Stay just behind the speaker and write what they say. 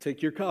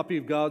Take your copy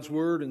of God's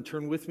Word and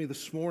turn with me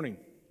this morning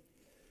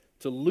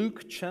to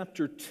Luke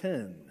chapter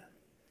 10.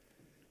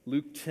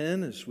 Luke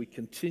 10 as we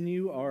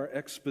continue our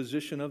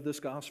exposition of this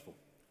gospel.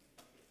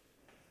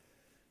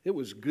 It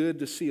was good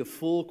to see a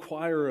full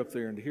choir up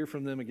there and to hear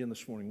from them again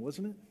this morning,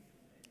 wasn't it?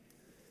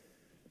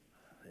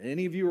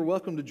 Any of you are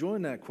welcome to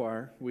join that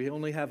choir. We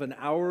only have an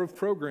hour of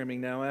programming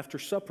now after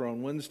supper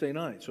on Wednesday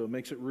night, so it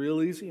makes it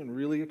real easy and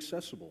really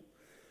accessible.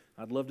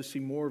 I'd love to see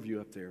more of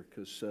you up there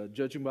because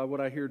judging by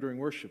what I hear during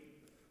worship,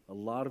 a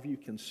lot of you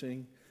can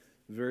sing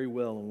very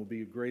well and will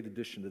be a great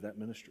addition to that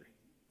ministry.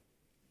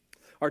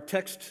 Our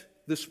text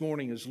this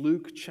morning is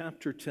Luke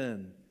chapter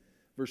 10,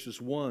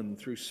 verses 1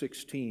 through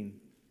 16.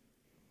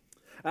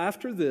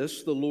 After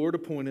this, the Lord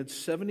appointed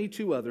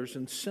 72 others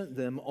and sent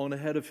them on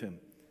ahead of him,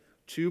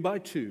 2 by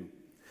 2,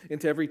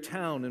 into every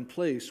town and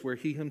place where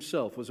he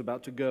himself was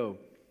about to go.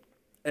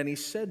 And he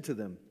said to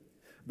them,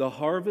 "The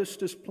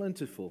harvest is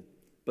plentiful,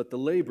 but the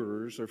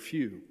laborers are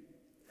few.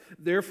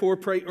 Therefore,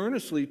 pray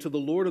earnestly to the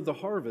Lord of the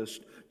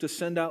harvest to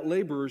send out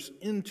laborers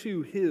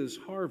into his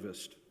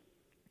harvest.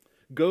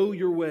 Go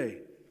your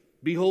way.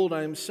 Behold,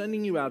 I am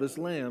sending you out as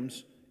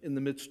lambs in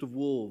the midst of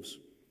wolves.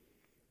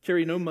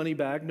 Carry no money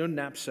bag, no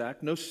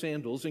knapsack, no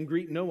sandals, and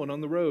greet no one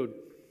on the road.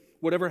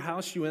 Whatever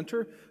house you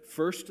enter,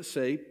 first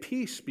say,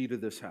 'Peace be to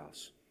this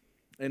house.'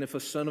 And if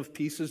a son of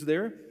peace is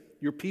there,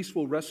 your peace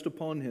will rest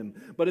upon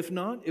him. But if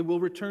not, it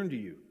will return to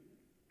you.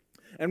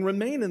 And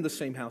remain in the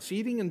same house,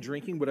 eating and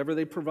drinking whatever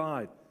they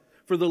provide.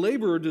 For the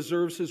laborer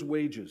deserves his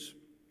wages.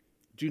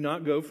 Do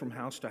not go from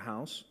house to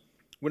house.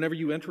 Whenever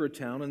you enter a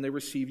town and they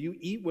receive you,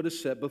 eat what is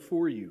set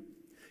before you.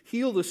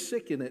 Heal the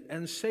sick in it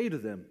and say to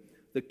them,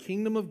 'The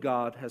kingdom of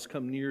God has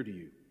come near to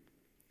you.'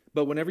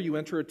 But whenever you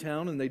enter a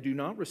town and they do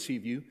not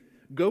receive you,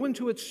 go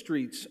into its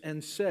streets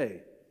and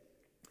say,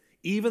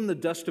 'Even the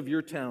dust of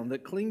your town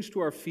that clings to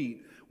our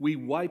feet, we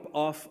wipe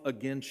off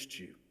against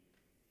you.'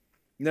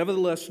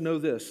 Nevertheless, know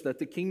this, that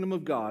the kingdom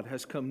of God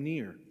has come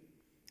near.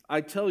 I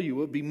tell you, it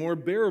will be more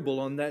bearable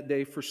on that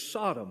day for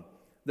Sodom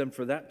than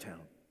for that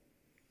town.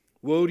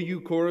 Woe to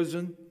you,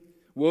 Chorazin!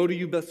 Woe to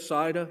you,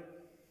 Bethsaida!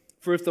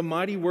 For if the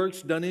mighty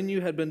works done in you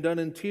had been done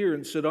in Tyre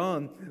and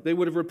Sidon, they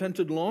would have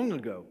repented long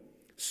ago,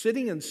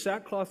 sitting in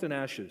sackcloth and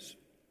ashes.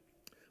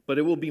 But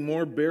it will be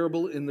more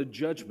bearable in the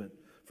judgment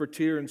for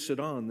Tyre and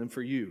Sidon than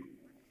for you.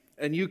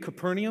 And you,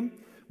 Capernaum,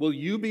 will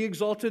you be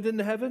exalted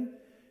into heaven?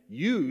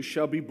 You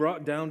shall be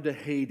brought down to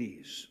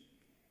Hades.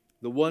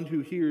 The one who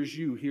hears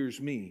you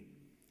hears me.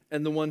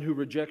 And the one who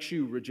rejects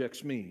you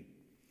rejects me.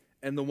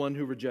 And the one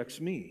who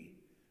rejects me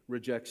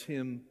rejects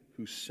him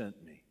who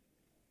sent me."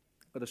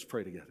 Let us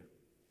pray together.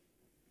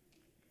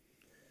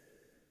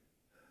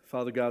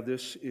 Father God,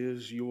 this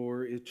is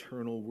your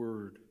eternal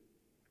word.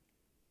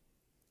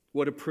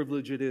 What a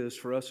privilege it is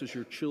for us as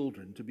your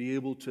children to be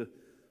able to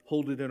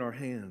hold it in our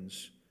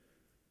hands,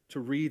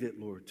 to read it,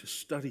 Lord, to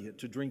study it,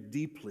 to drink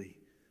deeply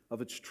of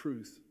its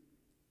truth.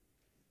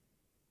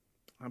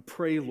 I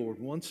pray, Lord,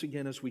 once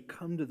again as we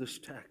come to this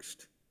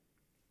text,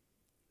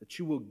 that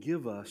you will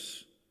give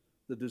us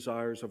the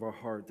desires of our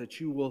heart, that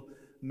you will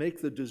make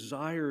the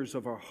desires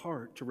of our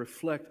heart to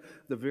reflect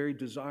the very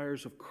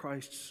desires of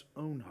Christ's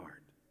own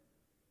heart.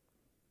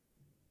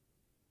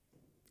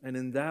 And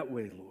in that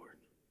way, Lord,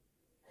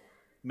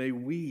 may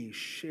we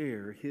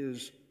share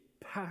his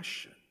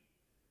passion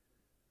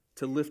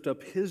to lift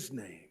up his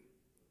name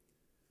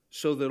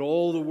so that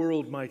all the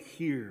world might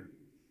hear,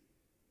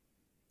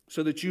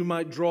 so that you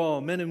might draw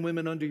men and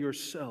women unto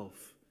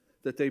yourself,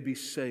 that they be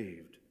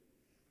saved,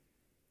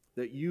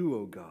 that you,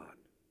 O God,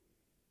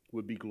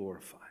 would be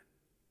glorified.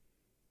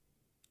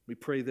 We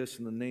pray this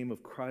in the name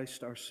of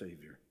Christ our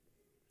Savior.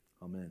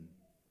 Amen.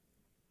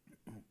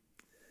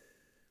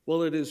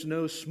 Well, it is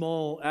no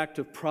small act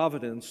of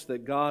providence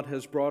that God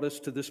has brought us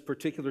to this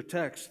particular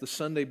text the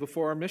Sunday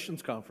before our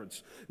missions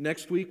conference.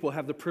 Next week, we'll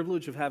have the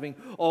privilege of having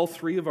all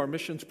three of our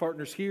missions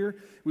partners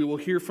here. We will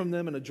hear from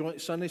them in a joint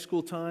Sunday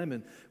school time,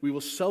 and we will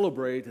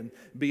celebrate and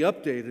be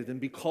updated and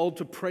be called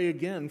to pray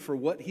again for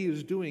what he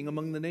is doing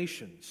among the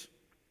nations.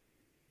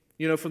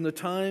 You know, from the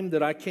time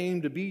that I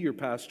came to be your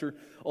pastor,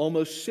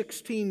 almost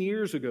 16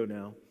 years ago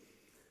now,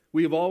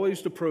 we have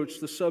always approached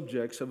the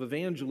subjects of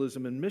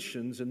evangelism and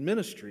missions and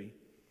ministry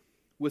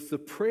with the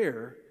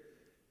prayer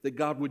that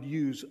God would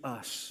use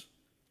us,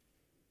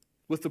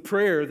 with the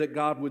prayer that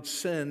God would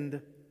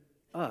send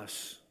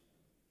us,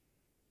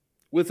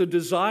 with a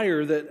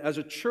desire that as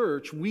a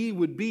church we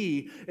would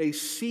be a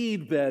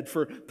seedbed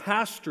for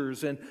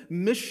pastors and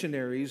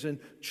missionaries and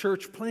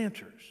church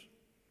planters.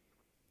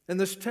 And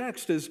this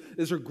text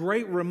is a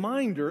great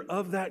reminder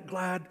of that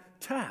glad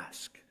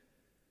task.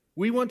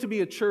 We want to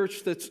be a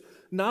church that's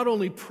not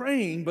only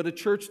praying, but a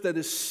church that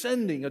is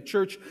sending, a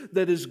church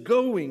that is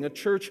going, a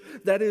church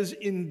that is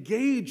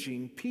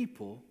engaging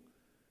people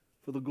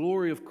for the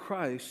glory of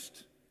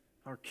Christ,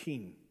 our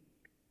King.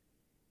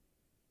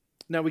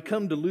 Now we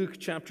come to Luke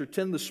chapter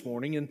 10 this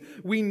morning, and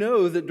we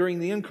know that during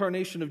the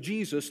incarnation of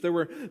Jesus, there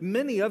were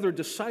many other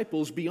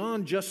disciples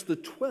beyond just the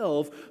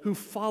 12 who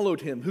followed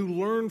him, who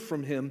learned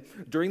from him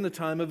during the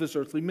time of his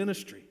earthly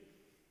ministry.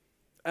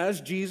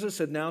 As Jesus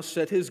had now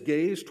set his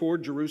gaze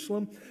toward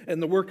Jerusalem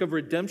and the work of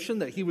redemption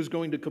that he was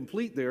going to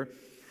complete there,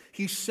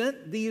 he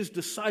sent these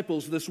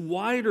disciples, this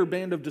wider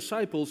band of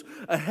disciples,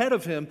 ahead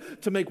of him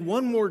to make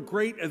one more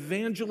great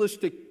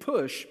evangelistic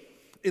push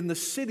in the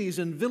cities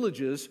and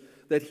villages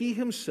that he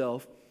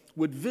himself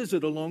would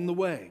visit along the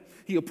way.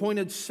 He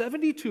appointed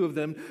 72 of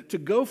them to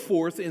go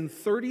forth in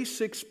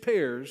 36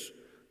 pairs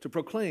to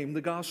proclaim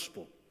the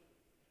gospel.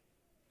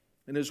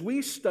 And as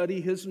we study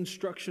his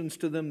instructions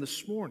to them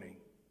this morning,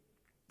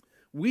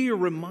 we are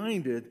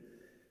reminded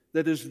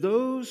that as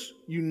those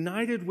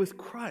united with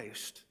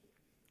Christ,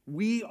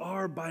 we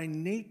are by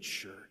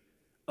nature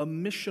a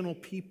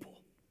missional people.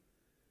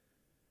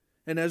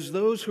 And as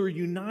those who are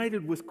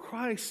united with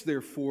Christ,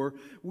 therefore,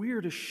 we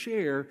are to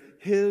share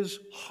his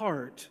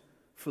heart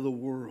for the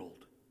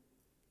world.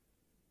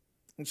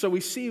 And so we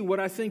see what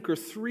I think are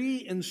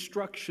three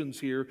instructions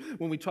here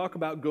when we talk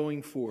about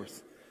going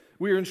forth.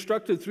 We are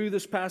instructed through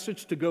this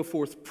passage to go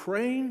forth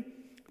praying,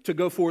 to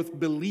go forth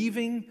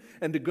believing,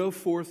 and to go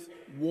forth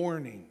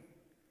warning.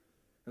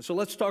 And so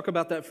let's talk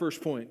about that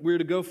first point. We're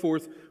to go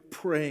forth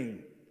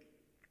praying.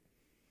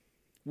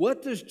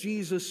 What does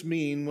Jesus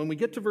mean when we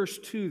get to verse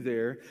 2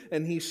 there,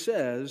 and he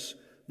says,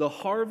 "The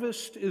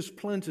harvest is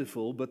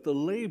plentiful, but the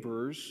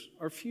laborers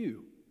are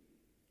few"?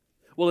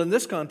 Well, in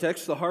this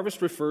context, the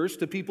harvest refers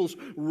to people's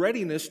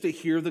readiness to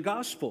hear the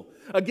gospel.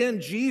 Again,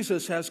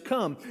 Jesus has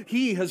come.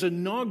 He has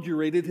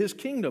inaugurated his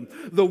kingdom.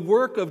 The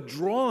work of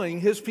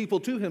drawing his people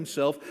to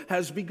himself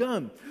has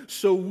begun.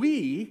 So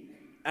we,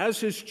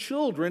 as his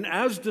children,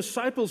 as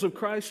disciples of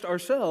Christ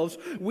ourselves,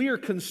 we are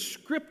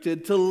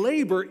conscripted to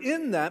labor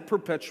in that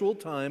perpetual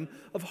time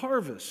of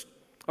harvest.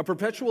 A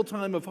perpetual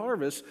time of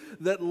harvest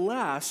that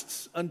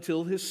lasts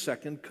until his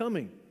second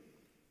coming.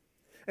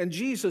 And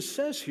Jesus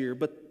says here,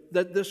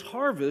 that this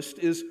harvest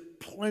is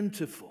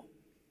plentiful.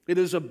 It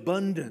is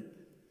abundant.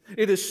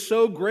 It is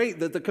so great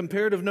that the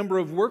comparative number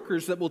of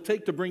workers that will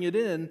take to bring it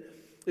in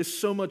is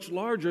so much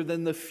larger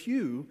than the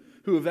few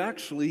who have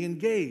actually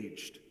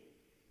engaged.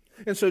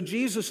 And so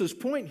Jesus'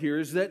 point here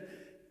is that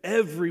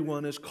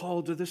everyone is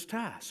called to this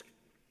task.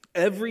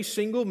 Every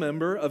single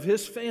member of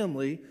his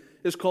family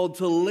is called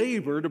to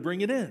labor to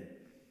bring it in.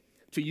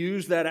 To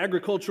use that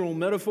agricultural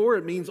metaphor,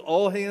 it means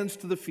all hands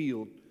to the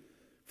field.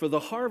 For the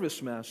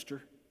harvest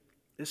master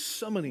is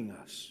summoning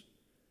us.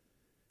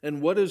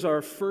 And what is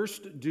our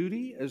first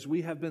duty as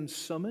we have been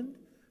summoned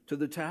to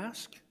the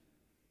task?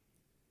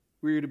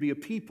 We are to be a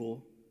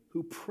people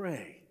who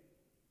pray.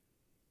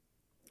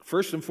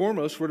 First and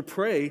foremost, we're to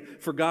pray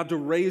for God to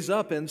raise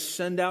up and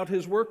send out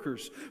his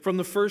workers. From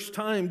the first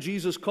time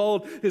Jesus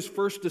called his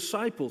first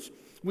disciples,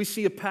 we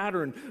see a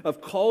pattern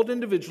of called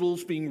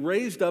individuals being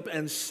raised up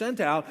and sent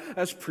out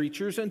as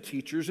preachers and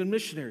teachers and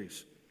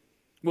missionaries.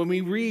 When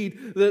we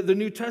read the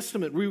New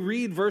Testament, we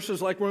read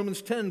verses like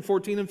Romans 10,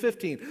 14, and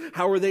 15.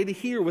 How are they to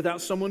hear without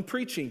someone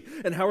preaching?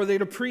 And how are they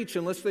to preach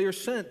unless they are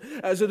sent?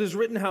 As it is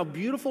written, how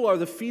beautiful are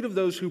the feet of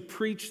those who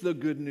preach the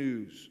good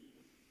news.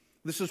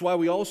 This is why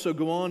we also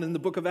go on in the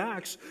book of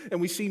Acts, and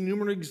we see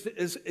numerous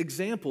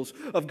examples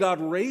of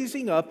God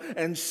raising up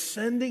and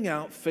sending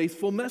out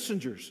faithful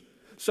messengers,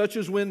 such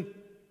as when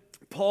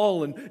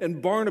Paul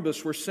and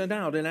Barnabas were sent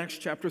out in Acts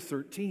chapter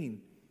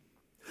 13.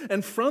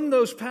 And from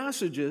those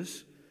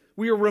passages,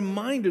 we are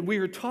reminded, we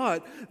are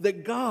taught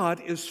that God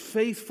is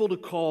faithful to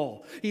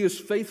call. He is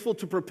faithful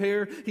to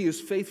prepare. He is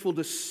faithful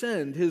to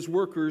send his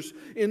workers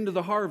into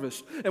the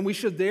harvest. And we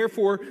should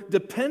therefore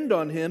depend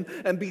on him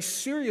and be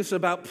serious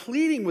about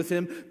pleading with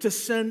him to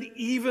send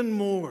even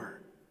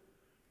more.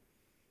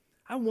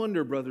 I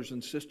wonder, brothers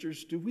and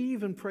sisters, do we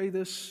even pray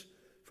this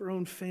for our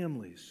own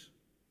families?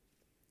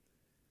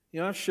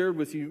 You know, I've shared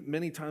with you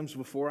many times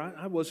before,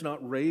 I was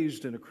not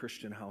raised in a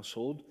Christian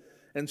household.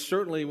 And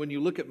certainly when you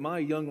look at my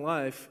young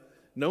life,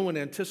 no one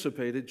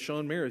anticipated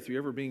Sean Merrithew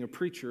ever being a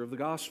preacher of the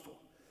gospel.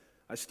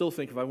 I still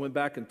think if I went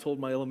back and told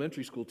my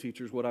elementary school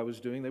teachers what I was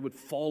doing, they would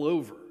fall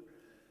over.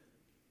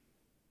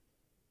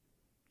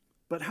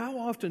 But how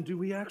often do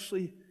we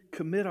actually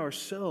commit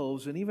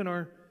ourselves and even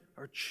our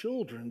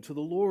children to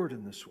the Lord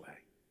in this way?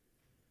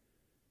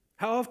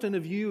 How often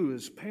have you,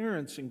 as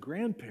parents and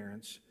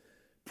grandparents,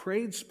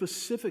 prayed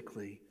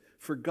specifically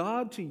for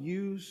God to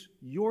use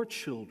your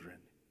children,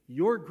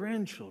 your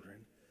grandchildren,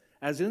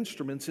 as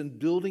instruments in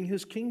building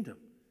his kingdom?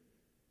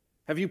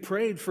 Have you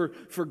prayed for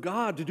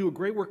God to do a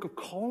great work of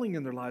calling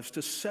in their lives,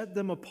 to set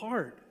them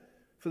apart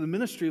for the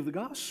ministry of the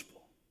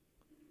gospel?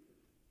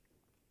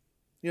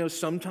 You know,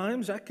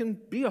 sometimes that can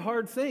be a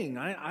hard thing.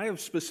 I have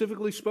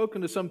specifically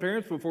spoken to some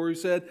parents before who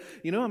said,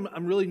 you know,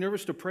 I'm really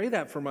nervous to pray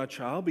that for my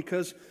child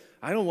because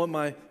I don't want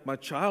my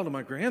child and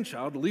my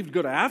grandchild to leave to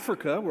go to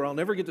Africa where I'll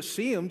never get to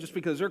see them just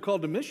because they're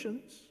called to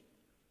missions.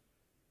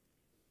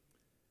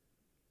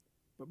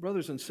 But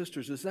brothers and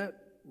sisters, is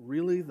that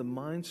really the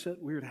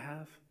mindset we're to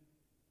have?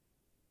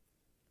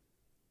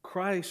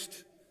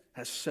 Christ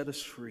has set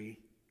us free.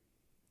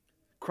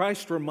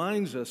 Christ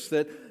reminds us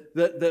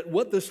that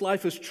what this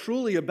life is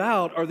truly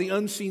about are the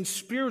unseen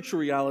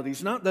spiritual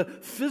realities, not the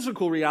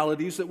physical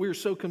realities that we are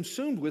so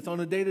consumed with on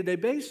a day-to-day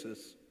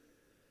basis.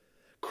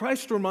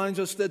 Christ reminds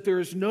us that there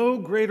is no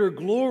greater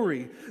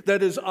glory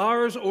that is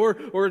ours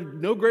or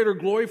no greater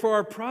glory for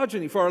our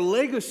progeny, for our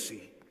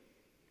legacy,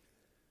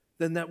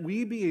 than that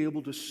we be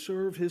able to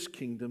serve His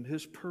kingdom,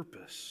 His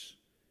purpose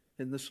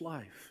in this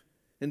life.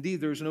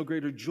 Indeed, there is no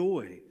greater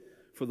joy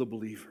for the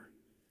believer.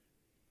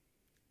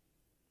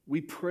 We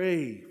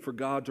pray for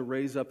God to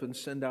raise up and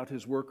send out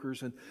His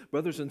workers. And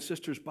brothers and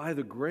sisters, by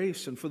the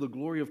grace and for the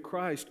glory of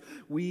Christ,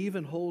 we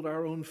even hold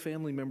our own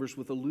family members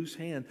with a loose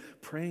hand,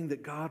 praying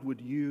that God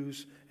would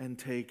use and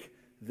take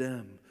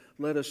them.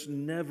 Let us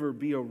never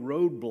be a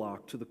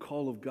roadblock to the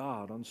call of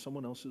God on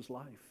someone else's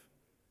life.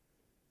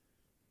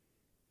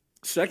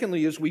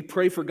 Secondly, as we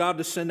pray for God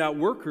to send out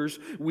workers,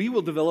 we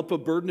will develop a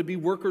burden to be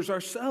workers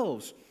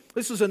ourselves.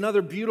 This is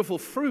another beautiful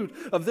fruit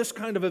of this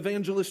kind of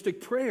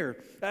evangelistic prayer.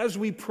 As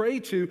we pray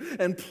to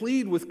and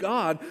plead with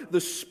God, the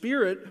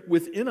Spirit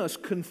within us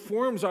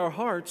conforms our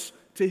hearts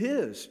to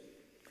His.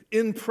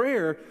 In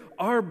prayer,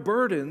 our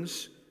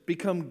burdens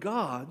become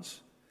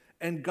God's,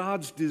 and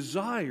God's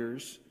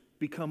desires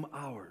become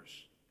ours.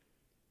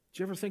 Did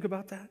you ever think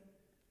about that?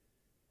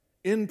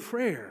 In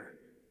prayer,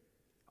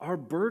 our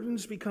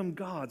burdens become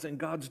God's, and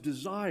God's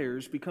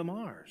desires become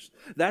ours.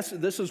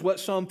 This is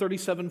what Psalm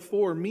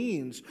 37:4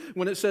 means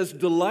when it says,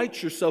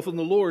 "Delight yourself in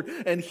the Lord,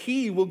 and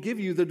He will give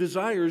you the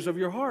desires of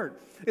your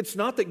heart." It's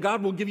not that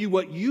God will give you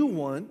what you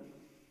want.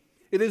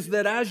 It is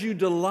that as you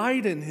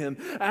delight in Him,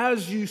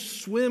 as you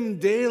swim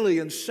daily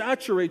and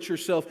saturate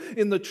yourself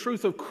in the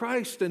truth of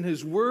Christ and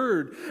His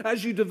Word,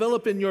 as you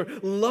develop in your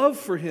love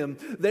for Him,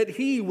 that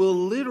He will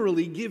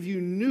literally give you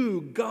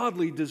new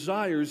godly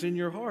desires in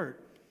your heart.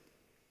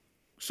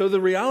 So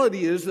the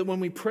reality is that when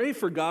we pray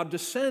for God to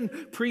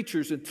send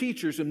preachers and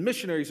teachers and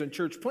missionaries and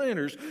church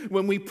planners,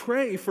 when we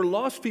pray for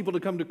lost people to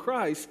come to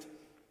Christ,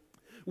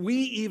 we,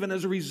 even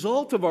as a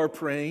result of our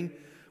praying,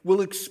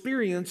 will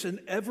experience an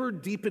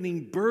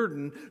ever-deepening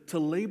burden to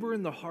labor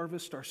in the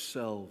harvest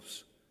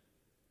ourselves.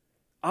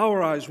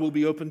 Our eyes will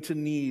be open to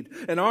need,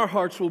 and our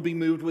hearts will be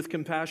moved with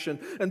compassion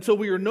until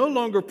we are no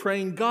longer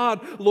praying,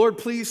 "God, Lord,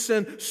 please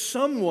send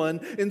someone."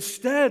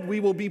 Instead, we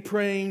will be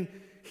praying,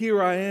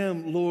 "Here I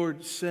am,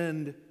 Lord,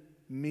 send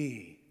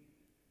me."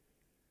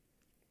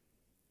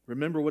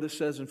 Remember what it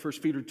says in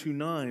 1 Peter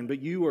 2:9,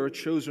 "But you are a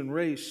chosen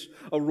race,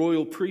 a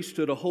royal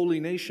priesthood, a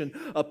holy nation,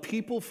 a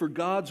people for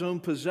God's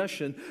own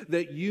possession,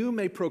 that you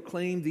may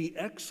proclaim the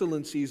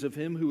excellencies of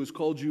Him who has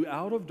called you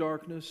out of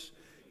darkness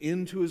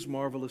into His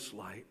marvelous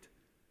light."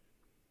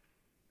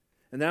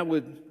 And that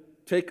would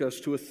take us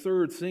to a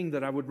third thing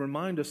that I would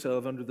remind us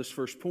of under this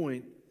first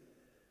point.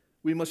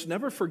 We must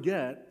never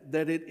forget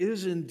that it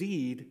is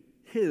indeed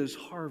His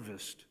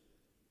harvest.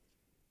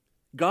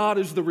 God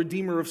is the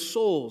Redeemer of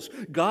souls.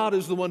 God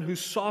is the one who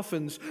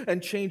softens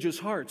and changes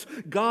hearts.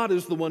 God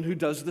is the one who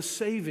does the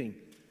saving.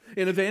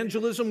 In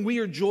evangelism, we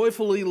are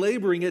joyfully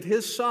laboring at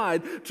His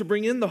side to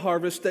bring in the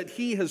harvest that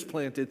He has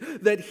planted,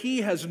 that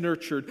He has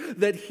nurtured,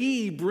 that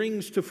He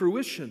brings to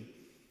fruition.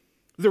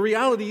 The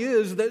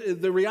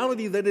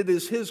reality that it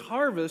is His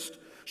harvest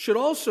should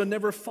also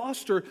never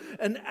foster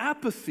an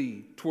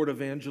apathy toward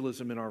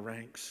evangelism in our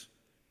ranks.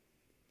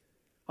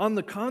 On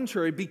the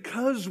contrary,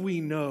 because we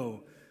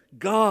know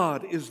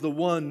God is the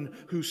one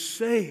who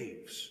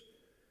saves,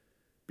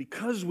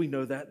 because we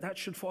know that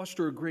should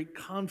foster a great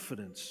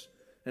confidence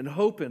and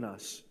hope in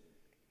us.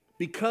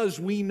 Because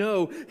we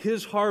know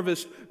His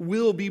harvest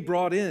will be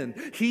brought in.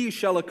 He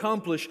shall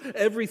accomplish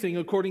everything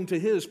according to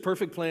His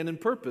perfect plan and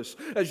purpose.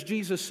 As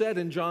Jesus said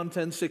in John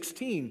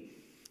 10:16,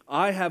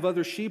 "I have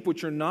other sheep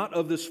which are not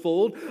of this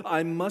fold.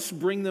 I must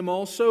bring them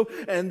also,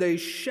 and they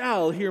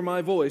shall hear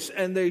my voice,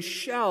 and they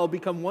shall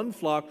become one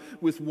flock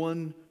with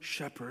one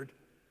shepherd."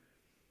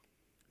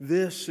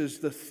 This is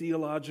the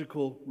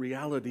theological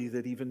reality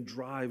that even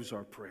drives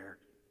our prayer.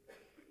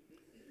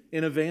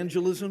 In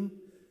evangelism,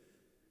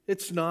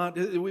 it's not,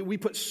 we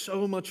put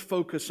so much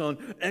focus on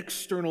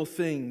external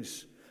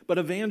things, but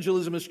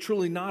evangelism is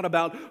truly not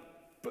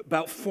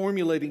about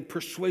formulating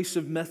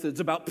persuasive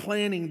methods, about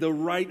planning the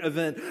right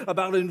event,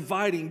 about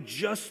inviting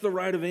just the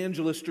right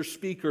evangelist or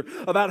speaker,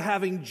 about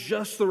having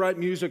just the right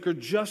music or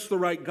just the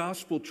right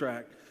gospel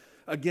track.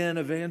 Again,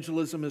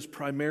 evangelism is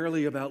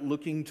primarily about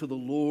looking to the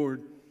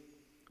Lord,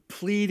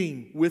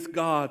 pleading with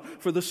God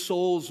for the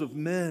souls of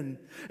men,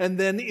 and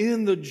then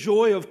in the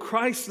joy of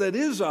Christ that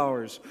is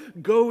ours,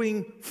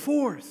 going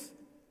forth.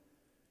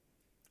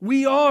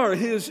 We are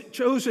His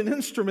chosen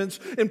instruments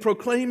in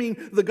proclaiming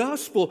the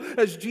gospel.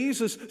 As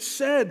Jesus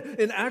said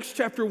in Acts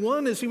chapter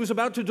 1, as He was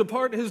about to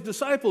depart His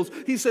disciples,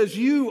 He says,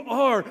 "You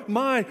are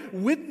my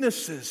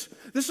witnesses."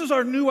 This is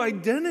our new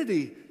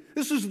identity.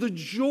 This is the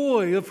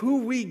joy of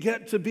who we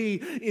get to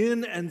be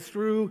in and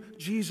through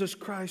Jesus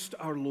Christ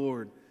our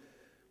Lord.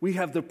 We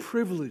have the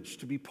privilege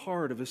to be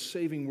part of His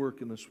saving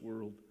work in this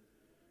world.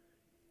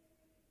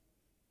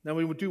 Now,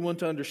 we do want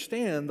to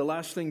understand the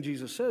last thing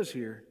Jesus says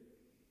here.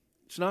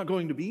 It's not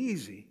going to be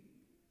easy.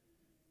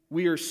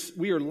 We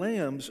are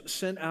lambs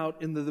sent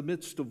out into the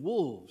midst of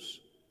wolves.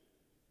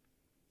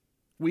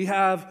 We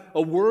have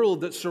a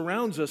world that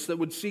surrounds us that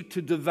would seek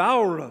to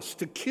devour us,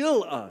 to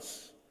kill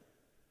us.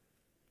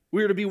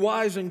 We are to be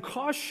wise and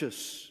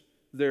cautious,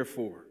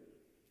 therefore.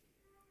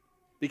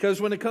 Because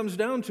when it comes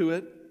down to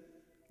it,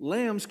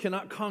 lambs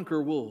cannot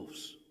conquer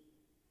wolves,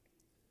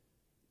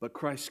 but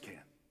Christ can.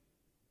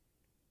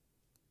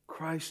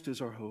 Christ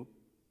is our hope.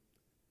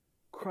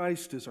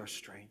 Christ is our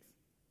strength.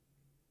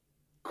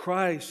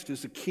 Christ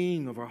is the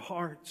King of our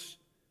hearts.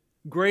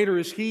 Greater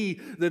is He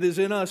that is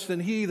in us than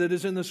he that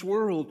is in this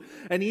world.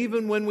 And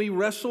even when we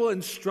wrestle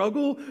and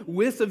struggle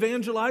with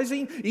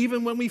evangelizing,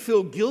 even when we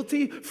feel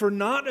guilty for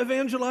not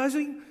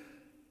evangelizing,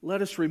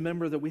 let us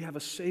remember that we have a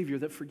Savior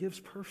that forgives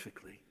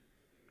perfectly,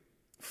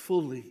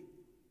 fully.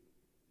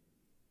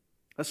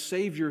 A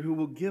Savior who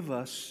will give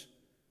us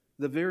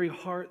the very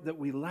heart that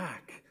we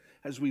lack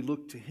as we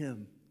look to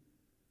Him.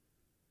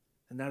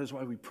 And that is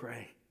why we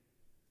pray,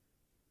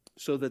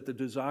 so that the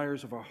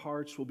desires of our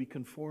hearts will be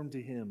conformed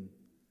to Him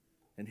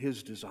and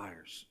His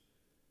desires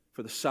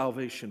for the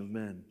salvation of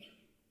men.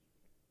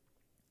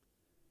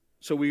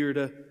 So we are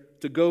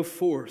to go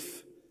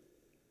forth.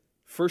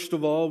 First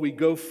of all, we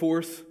go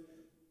forth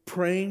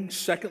praying.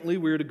 Secondly,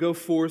 we are to go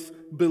forth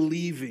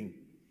believing.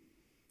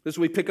 As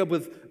we pick up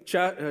with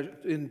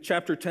in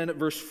chapter 10 at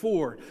verse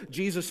 4,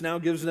 Jesus now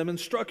gives them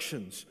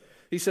instructions.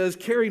 He says,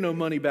 carry no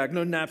money bag,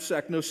 no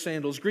knapsack, no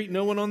sandals. Greet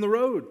no one on the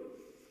road.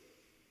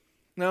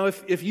 Now,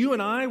 if you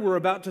and I were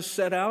about to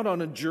set out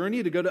on a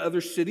journey to go to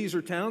other cities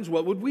or towns,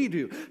 what would we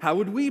do? How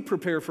would we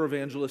prepare for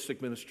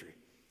evangelistic ministry?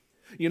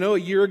 You know, a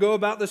year ago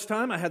about this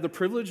time, I had the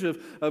privilege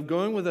of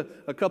going with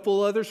a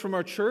couple others from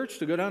our church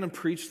to go down and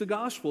preach the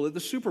gospel at the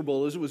Super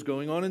Bowl as it was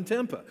going on in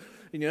Tampa.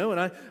 You know,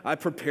 and I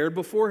prepared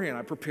beforehand.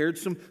 I prepared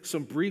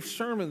some brief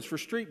sermons for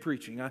street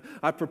preaching.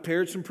 I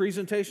prepared some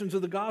presentations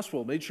of the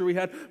gospel, made sure we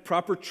had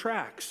proper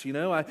tracts. You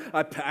know,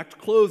 I packed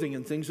clothing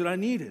and things that I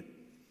needed.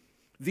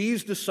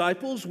 These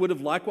disciples would have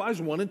likewise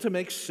wanted to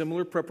make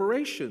similar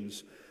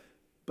preparations.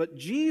 But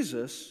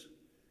Jesus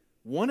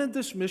wanted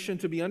this mission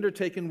to be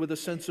undertaken with a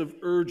sense of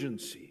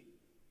urgency.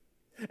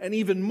 And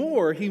even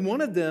more, He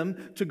wanted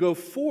them to go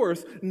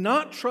forth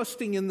not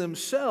trusting in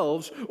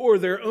themselves or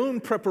their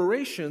own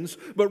preparations,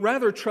 but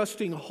rather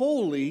trusting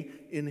wholly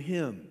in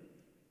Him.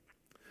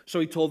 So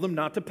He told them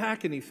not to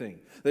pack anything.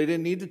 They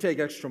didn't need to take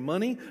extra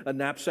money, a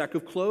knapsack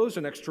of clothes,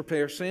 an extra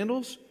pair of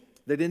sandals.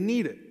 They didn't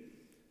need it.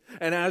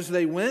 And as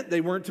they went,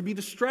 they weren't to be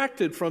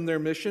distracted from their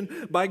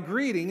mission by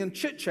greeting and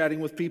chit-chatting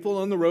with people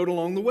on the road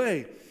along the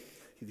way.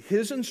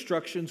 His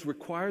instructions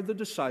required the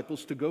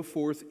disciples to go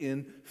forth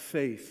in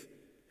faith,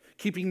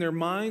 keeping their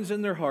minds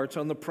and their hearts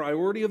on the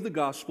priority of the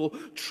gospel,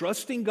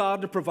 trusting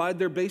God to provide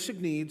their basic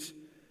needs,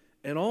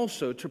 and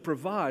also to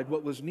provide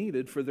what was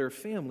needed for their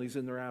families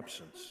in their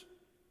absence.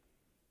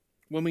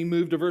 When we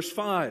move to verse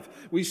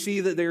 5, we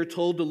see that they are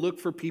told to look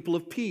for people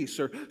of peace,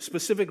 or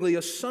specifically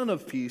a son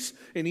of peace,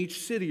 in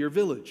each city or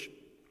village.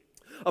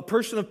 A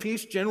person of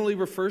peace generally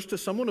refers to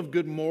someone of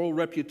good moral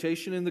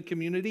reputation in the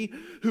community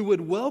who would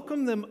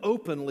welcome them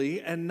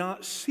openly and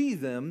not see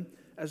them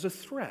as a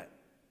threat.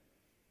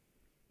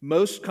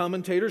 Most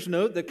commentators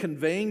note that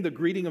conveying the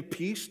greeting of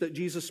peace that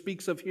Jesus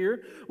speaks of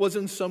here was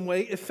in some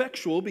way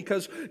effectual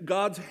because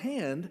God's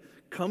hand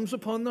comes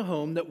upon the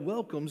home that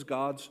welcomes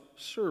God's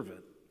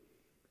servant.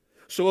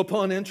 So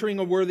upon entering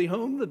a worthy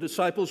home, the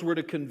disciples were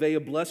to convey a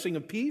blessing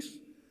of peace.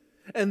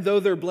 And though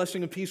their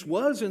blessing of peace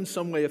was in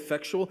some way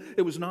effectual,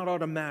 it was not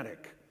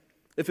automatic.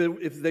 If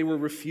they were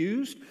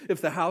refused, if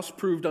the house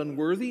proved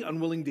unworthy,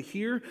 unwilling to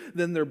hear,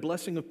 then their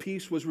blessing of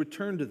peace was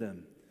returned to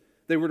them.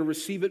 They were to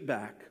receive it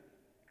back,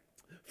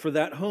 for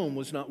that home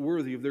was not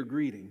worthy of their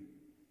greeting.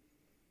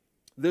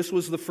 This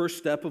was the first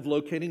step of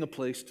locating a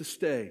place to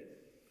stay.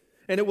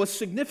 And it was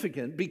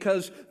significant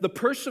because the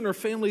person or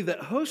family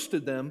that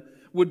hosted them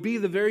would be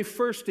the very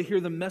first to hear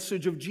the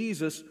message of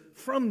Jesus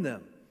from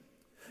them.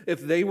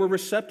 If they were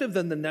receptive,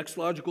 then the next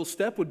logical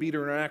step would be to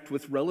interact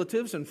with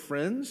relatives and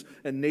friends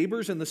and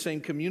neighbors in the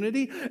same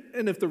community.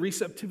 And if the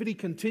receptivity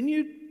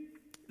continued,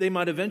 they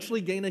might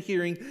eventually gain a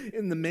hearing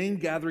in the main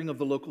gathering of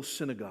the local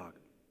synagogue.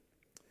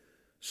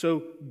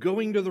 So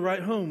going to the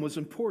right home was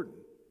important.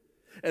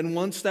 And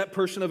once that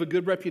person of a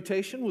good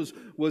reputation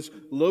was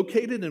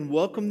located and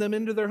welcomed them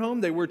into their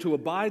home, they were to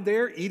abide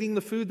there, eating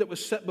the food that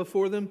was set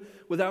before them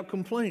without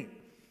complaint.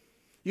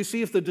 You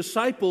see, if the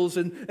disciples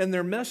and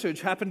their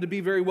message happened to be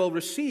very well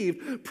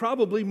received,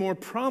 probably more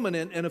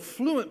prominent and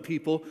affluent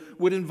people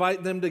would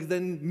invite them to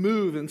then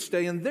move and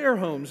stay in their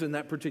homes in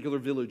that particular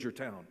village or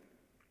town.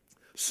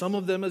 Some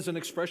of them as an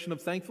expression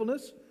of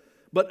thankfulness,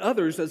 but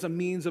others as a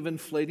means of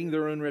inflating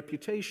their own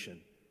reputation.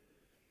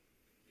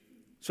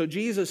 So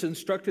Jesus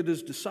instructed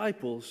His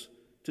disciples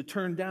to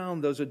turn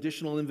down those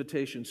additional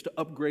invitations to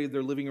upgrade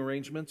their living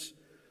arrangements,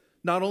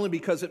 not only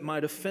because it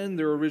might offend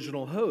their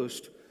original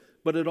host,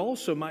 but it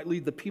also might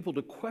lead the people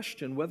to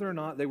question whether or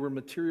not they were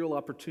material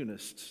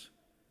opportunists.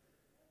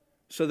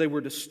 So they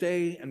were to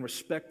stay and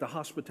respect the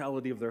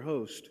hospitality of their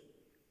host.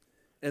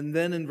 And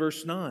then in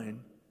verse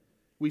 9,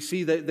 we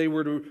see that they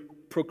were to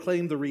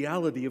proclaim the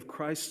reality of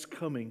Christ's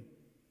coming.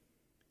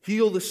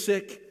 Heal the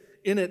sick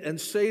in it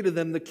and say to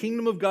them, the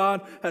kingdom of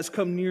God has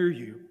come near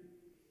you.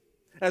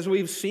 As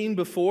we've seen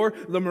before,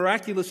 the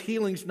miraculous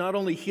healings not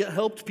only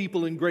helped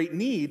people in great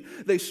need,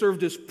 they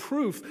served as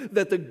proof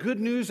that the good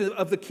news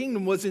of the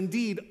kingdom was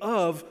indeed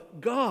of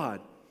God.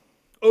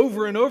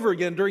 Over and over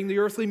again during the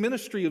earthly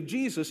ministry of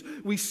Jesus,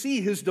 we see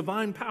his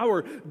divine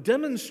power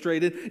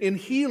demonstrated in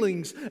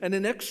healings and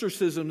in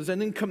exorcisms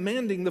and in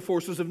commanding the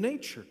forces of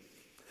nature.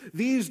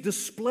 These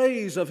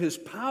displays of his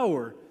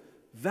power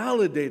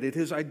validated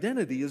his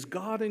identity as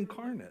God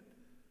incarnate.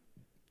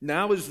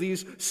 Now, as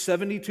these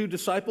 72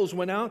 disciples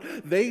went out,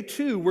 they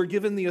too were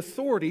given the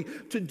authority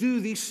to do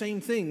these same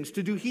things,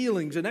 to do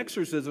healings and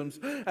exorcisms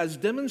as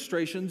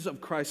demonstrations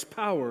of Christ's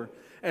power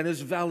and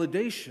as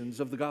validations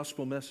of the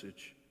gospel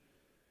message.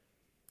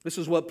 This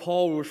is what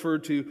Paul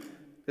referred to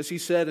as he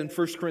said in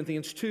 1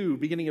 Corinthians 2,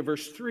 beginning of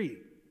verse 3.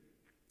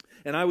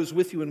 And I was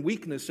with you in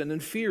weakness and in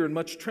fear and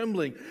much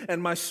trembling,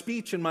 and my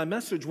speech and my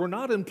message were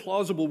not in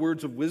plausible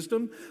words of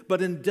wisdom,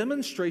 but in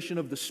demonstration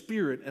of the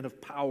Spirit and of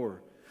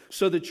power,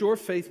 so that your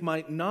faith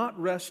might not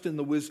rest in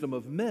the wisdom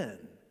of men,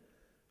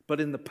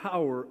 but in the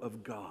power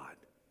of God.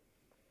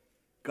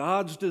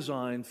 God's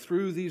design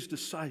through these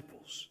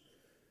disciples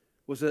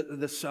was that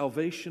the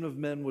salvation of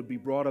men would be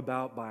brought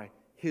about by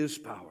his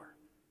power.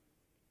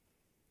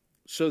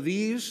 So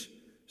these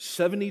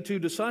 72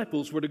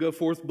 disciples were to go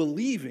forth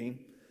believing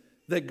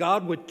that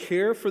God would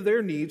care for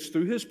their needs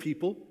through his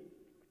people.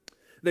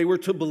 They were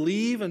to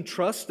believe and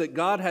trust that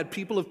God had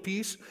people of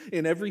peace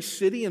in every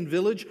city and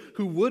village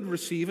who would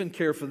receive and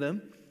care for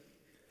them.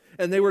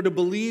 And they were to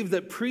believe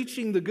that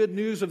preaching the good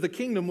news of the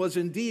kingdom was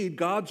indeed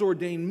God's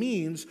ordained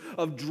means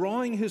of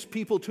drawing his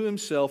people to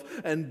himself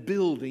and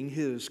building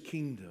his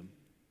kingdom.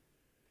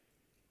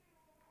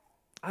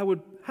 I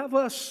would have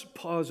us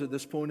pause at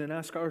this point and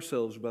ask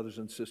ourselves, brothers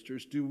and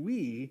sisters, do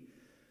we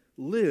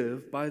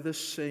live by the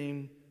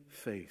same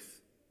faith?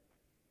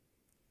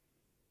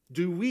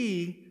 Do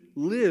we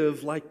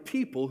live like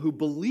people who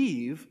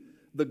believe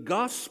the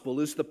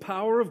gospel is the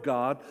power of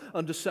God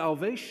unto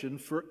salvation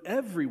for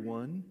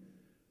everyone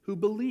who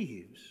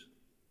believes?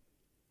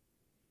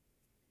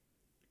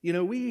 You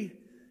know,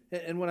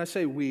 and when I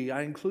say we,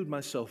 I include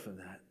myself in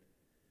that.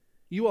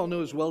 You all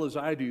know as well as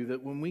I do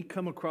that when we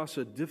come across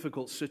a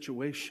difficult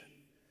situation,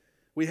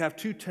 we have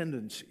two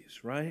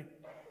tendencies, right?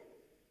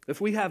 If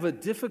we have a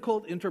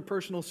difficult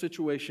interpersonal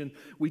situation,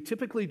 we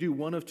typically do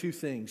one of two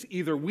things.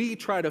 Either we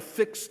try to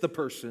fix the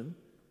person,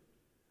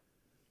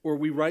 or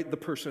we write the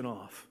person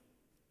off,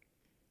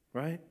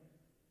 right?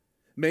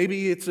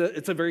 Maybe it's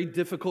a very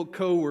difficult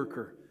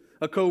coworker,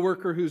 a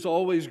coworker who's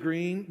always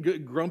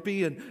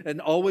grumpy and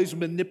always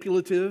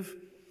manipulative,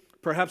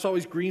 perhaps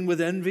always green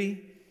with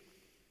envy,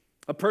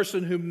 a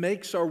person who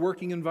makes our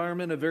working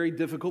environment a very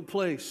difficult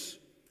place.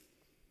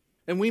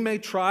 And we may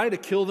try to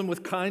kill them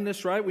with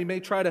kindness, right? We may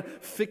try to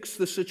fix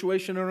the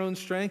situation in our own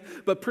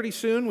strength, but pretty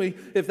soon,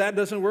 if that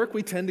doesn't work,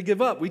 we tend to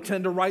give up. We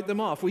tend to write them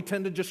off. We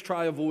tend to just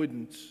try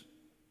avoidance.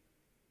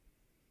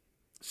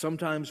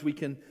 Sometimes we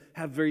can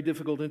have very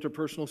difficult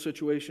interpersonal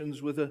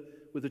situations with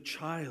a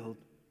child,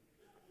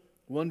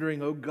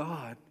 wondering, oh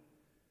God,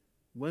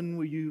 when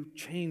will you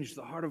change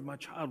the heart of my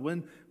child?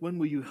 When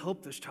will you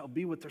help this child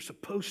be what they're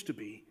supposed to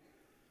be?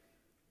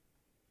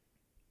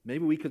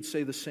 Maybe we could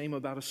say the same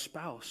about a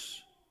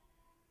spouse.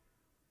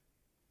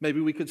 Maybe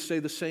we could say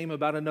the same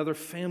about another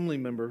family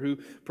member who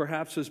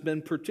perhaps has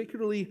been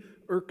particularly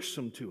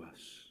irksome to us.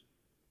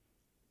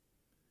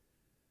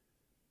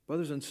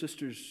 Brothers and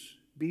sisters,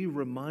 be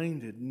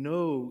reminded,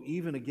 know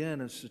even again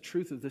as the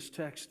truth of this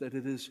text, that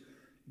it is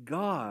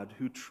God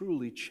who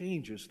truly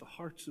changes the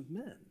hearts of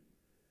men.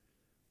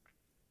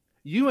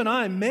 You and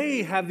I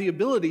may have the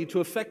ability to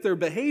affect their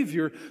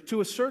behavior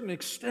to a certain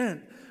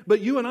extent, but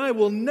you and I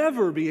will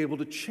never be able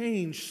to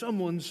change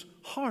someone's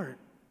heart.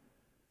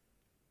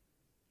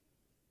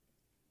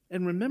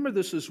 And remember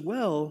this as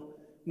well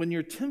when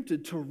you're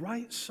tempted to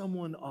write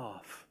someone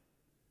off.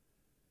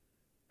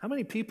 How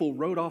many people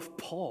wrote off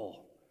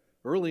Paul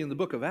early in the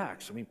book of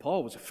Acts? I mean,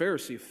 Paul was a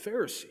Pharisee of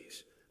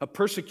Pharisees, a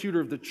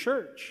persecutor of the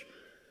church.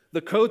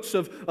 The coats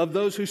of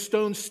those who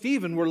stoned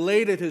Stephen were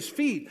laid at his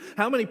feet.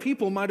 How many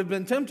people might have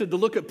been tempted to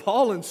look at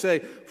Paul and say,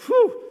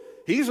 whew,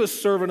 he's a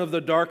servant of the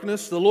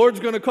darkness. The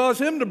Lord's going to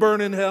cause him to burn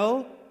in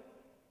hell.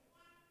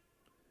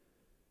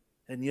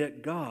 And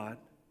yet God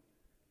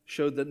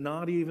showed that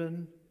not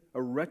even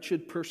a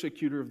wretched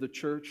persecutor of the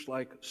church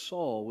like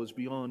Saul was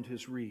beyond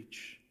his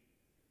reach.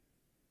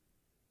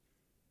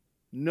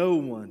 No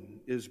one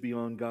is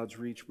beyond God's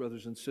reach,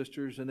 brothers and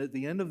sisters. And at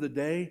the end of the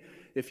day,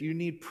 if you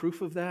need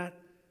proof of that,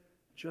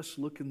 just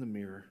look in the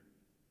mirror.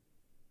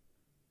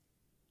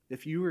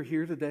 If you are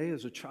here today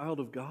as a child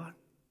of God,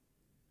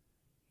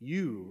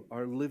 you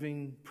are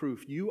living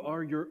proof. You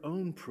are your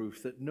own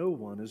proof that no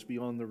one is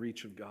beyond the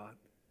reach of God.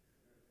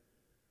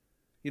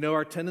 You know,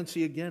 our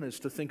tendency again is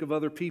to think of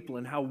other people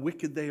and how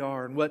wicked they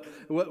are and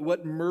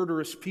what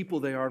murderous people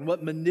they are and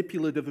what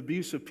manipulative,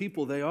 abusive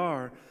people they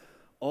are,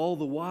 all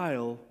the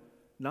while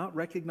not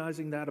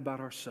recognizing that about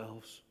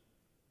ourselves.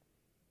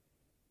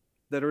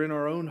 That are in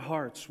our own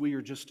hearts, we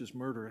are just as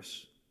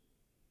murderous.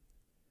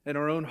 In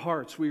our own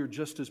hearts, we are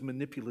just as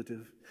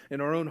manipulative.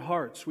 In our own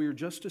hearts, we are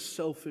just as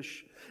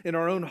selfish. In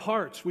our own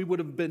hearts, we would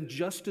have been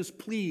just as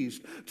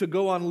pleased to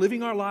go on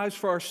living our lives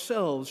for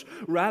ourselves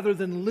rather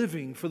than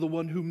living for the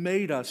one who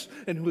made us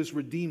and who has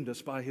redeemed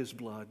us by his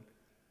blood.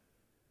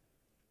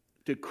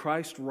 Did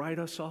Christ write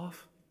us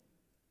off?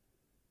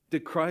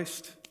 Did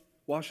Christ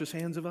wash his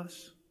hands of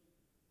us?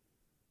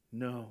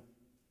 No.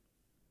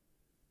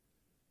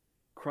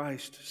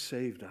 Christ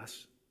saved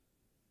us.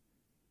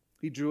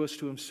 He drew us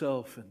to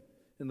himself, and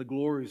in the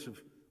glories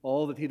of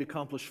all that he'd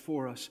accomplished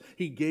for us,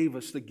 he gave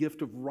us the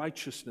gift of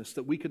righteousness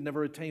that we could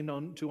never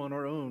attain to on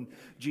our own.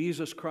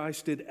 Jesus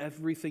Christ did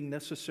everything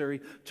necessary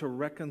to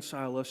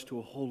reconcile us to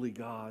a holy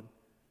God.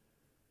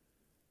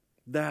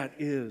 That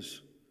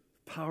is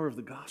the power of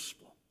the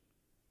gospel.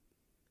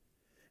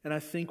 And I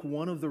think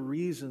one of the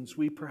reasons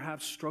we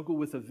perhaps struggle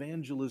with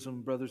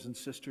evangelism, brothers and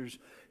sisters,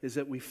 is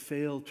that we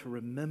fail to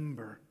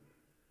remember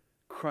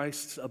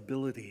Christ's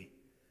ability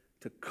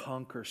to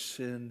conquer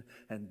sin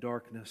and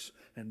darkness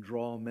and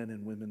draw men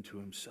and women to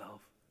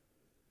himself.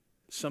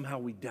 Somehow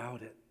we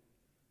doubt it.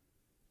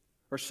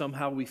 Or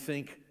somehow we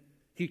think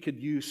he could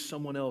use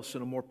someone else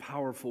in a more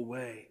powerful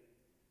way.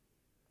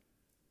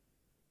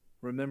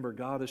 Remember,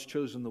 God has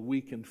chosen the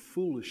weak and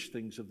foolish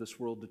things of this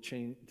world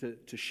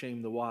to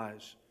shame the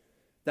wise.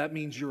 That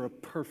means you're a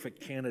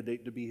perfect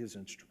candidate to be his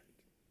instrument.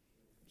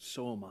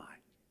 So am I.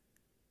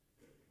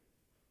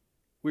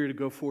 We are to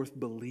go forth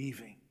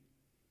believing,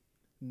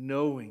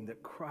 knowing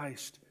that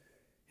Christ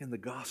in the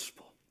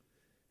gospel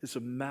is a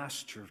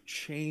master of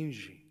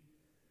changing,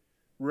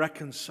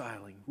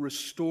 reconciling,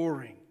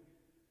 restoring,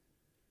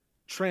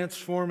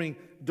 transforming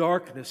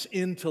darkness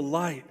into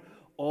light,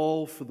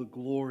 all for the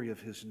glory of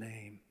his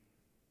name.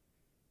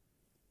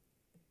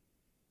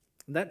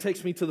 And that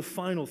takes me to the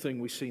final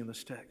thing we see in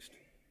this text.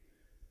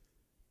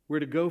 We're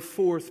to go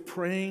forth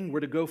praying, we're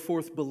to go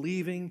forth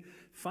believing,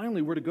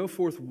 finally, we're to go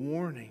forth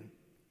warning.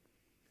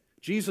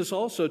 Jesus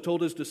also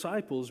told his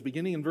disciples,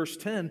 beginning in verse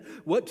 10,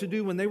 what to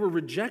do when they were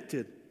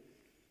rejected.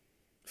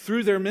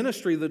 Through their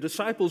ministry, the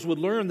disciples would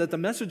learn that the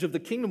message of the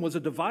kingdom was a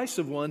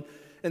divisive one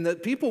and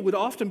that people would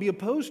often be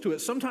opposed to it,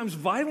 sometimes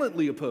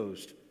violently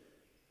opposed.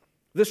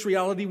 This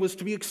reality was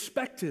to be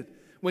expected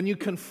when you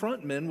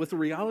confront men with the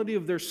reality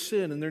of their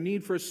sin and their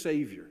need for a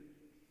Savior.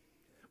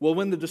 Well,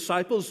 when the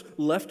disciples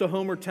left a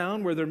home or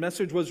town where their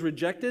message was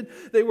rejected,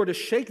 they were to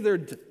shake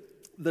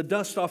the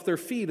dust off their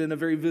feet in a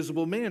very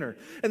visible manner.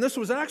 And this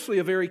was actually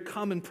a very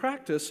common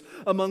practice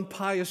among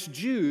pious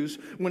Jews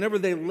whenever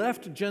they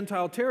left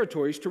Gentile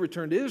territories to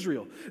return to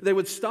Israel. They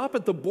would stop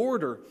at the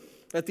border,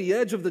 at the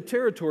edge of the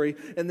territory,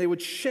 and they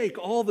would shake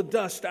all the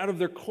dust out of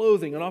their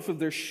clothing and off of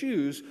their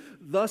shoes,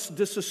 thus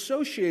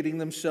disassociating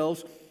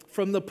themselves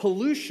from the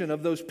pollution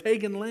of those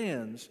pagan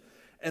lands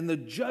and the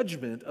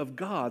judgment of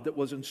God that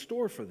was in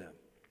store for them.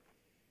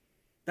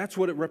 That's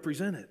what it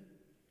represented.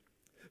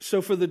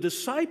 So for the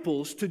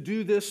disciples to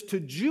do this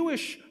to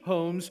Jewish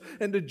homes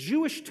and to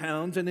Jewish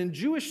towns and in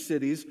Jewish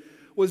cities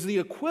was the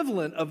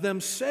equivalent of them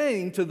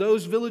saying to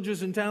those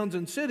villages and towns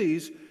and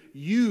cities,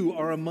 you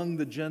are among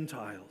the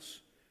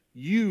Gentiles.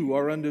 You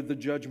are under the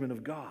judgment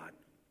of God.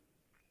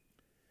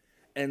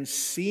 And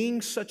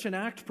seeing such an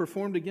act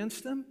performed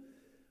against them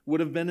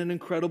would have been an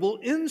incredible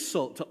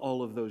insult to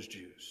all of those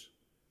Jews.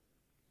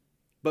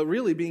 But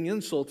really, being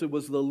insulted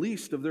was the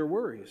least of their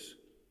worries.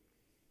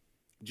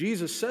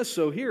 Jesus says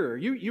so here.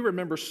 You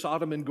remember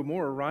Sodom and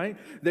Gomorrah, right?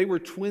 They were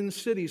twin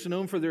cities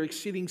known for their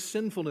exceeding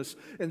sinfulness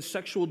and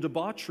sexual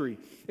debauchery.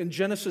 In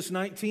Genesis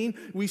 19,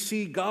 we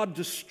see God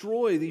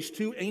destroy these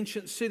two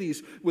ancient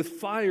cities with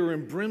fire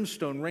and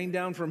brimstone rain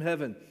down from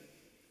heaven.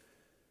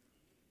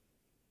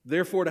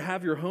 Therefore, to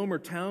have your home or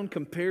town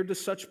compared to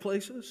such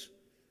places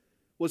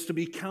was to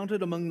be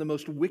counted among the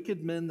most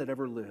wicked men that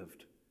ever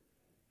lived.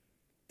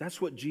 That's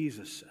what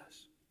Jesus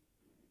says.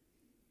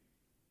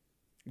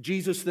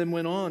 Jesus then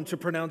went on to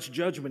pronounce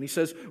judgment. He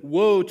says,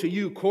 woe to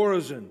you,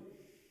 Chorazin.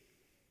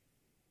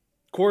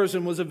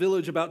 Chorazin was a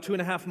village about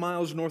 2.5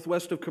 miles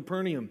northwest of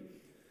Capernaum.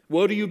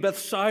 Woe to you,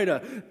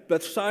 Bethsaida.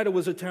 Bethsaida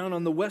was a town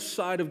on the west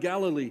side of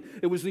Galilee.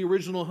 It was the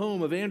original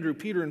home of Andrew,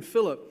 Peter, and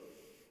Philip.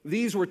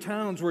 These were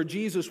towns where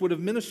Jesus would have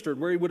ministered,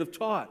 where he would have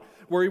taught,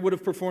 where he would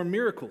have performed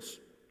miracles.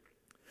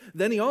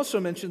 Then he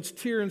also mentions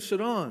Tyre and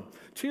Sidon.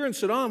 Tyre and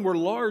Sidon were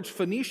large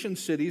Phoenician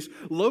cities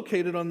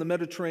located on the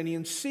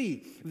Mediterranean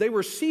Sea. They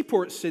were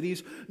seaport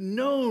cities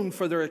known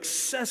for their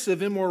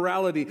excessive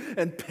immorality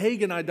and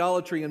pagan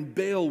idolatry and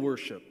Baal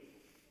worship.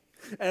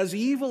 As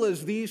evil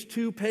as these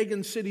two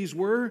pagan cities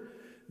were,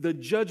 the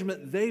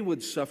judgment they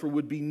would suffer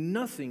would be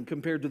nothing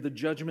compared to the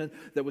judgment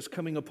that was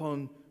coming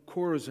upon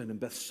Chorazin and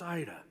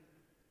Bethsaida.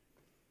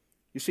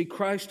 You see,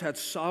 Christ had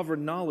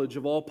sovereign knowledge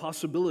of all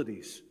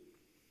possibilities.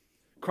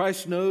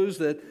 Christ knew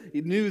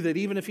that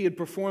even if he had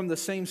performed the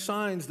same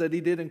signs that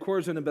he did in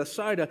Chorazin and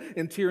Bethsaida,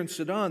 in Tyre and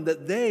Sidon,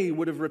 that they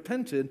would have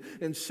repented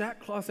in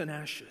sackcloth and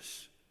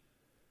ashes.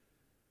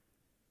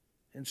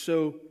 And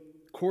so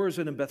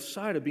Chorazin and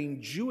Bethsaida, being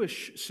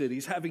Jewish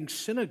cities, having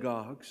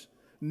synagogues,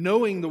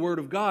 knowing the Word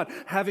of God,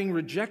 having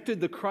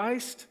rejected the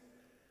Christ,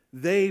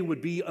 they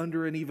would be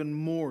under an even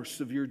more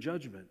severe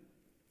judgment.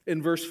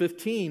 In verse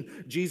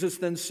 15, Jesus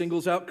then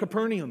singles out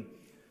Capernaum.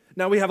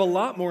 Now we have a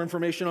lot more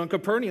information on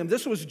Capernaum.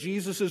 This was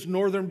Jesus'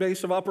 northern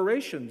base of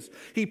operations.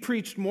 He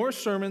preached more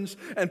sermons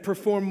and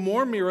performed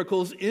more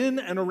miracles in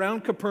and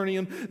around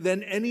Capernaum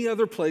than any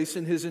other place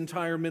in his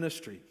entire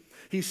ministry.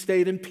 He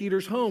stayed in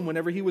Peter's home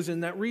whenever he was in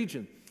that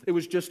region. It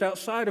was just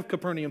outside of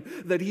Capernaum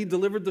that he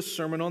delivered the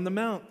Sermon on the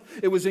Mount.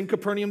 It was in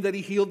Capernaum that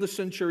he healed the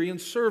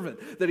centurion's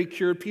servant, that he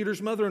cured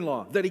Peter's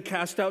mother-in-law, that he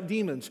cast out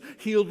demons,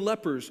 healed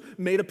lepers,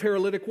 made a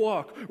paralytic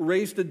walk,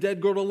 raised a dead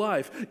girl to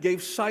life,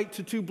 gave sight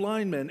to 2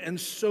 blind men,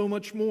 and so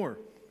much more.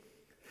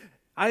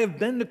 I have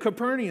been to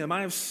Capernaum.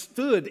 I have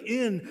stood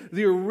in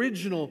the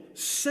original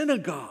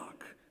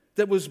synagogue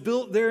that was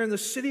built there in the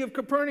city of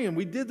Capernaum.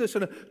 We did this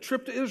on a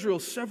trip to Israel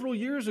several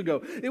years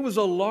ago. It was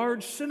a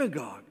large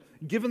synagogue,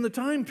 given the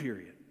time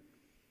period.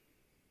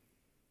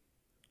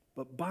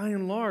 But by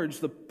and large,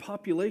 the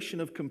population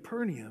of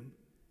Capernaum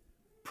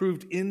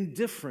proved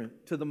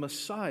indifferent to the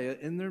Messiah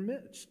in their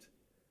midst.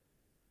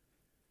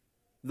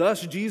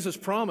 Thus, Jesus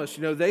promised,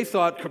 they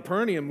thought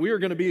Capernaum, we are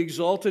going to be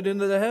exalted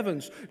into the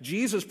heavens.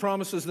 Jesus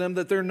promises them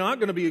that they're not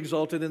going to be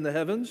exalted in the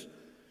heavens.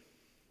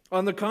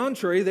 On the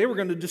contrary, they were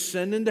going to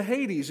descend into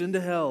Hades, into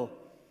hell.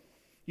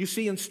 You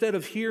see, instead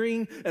of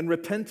hearing and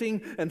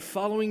repenting and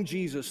following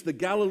Jesus, the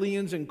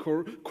Galileans in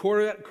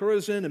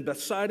Chorazin and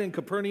Bethsaida and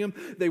Capernaum,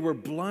 they were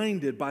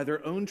blinded by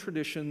their own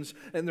traditions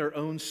and their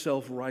own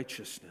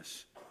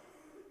self-righteousness.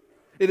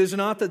 It is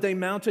not that they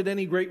mounted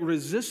any great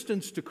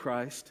resistance to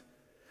Christ,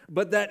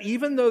 but that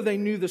even though they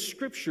knew the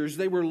Scriptures,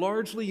 they were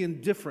largely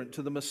indifferent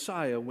to the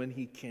Messiah when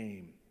he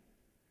came.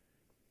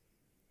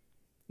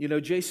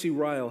 J.C.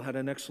 Ryle had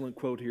an excellent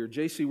quote here.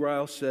 J.C.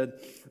 Ryle said,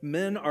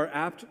 "Men are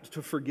apt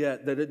to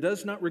forget that it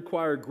does not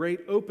require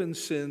great open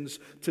sins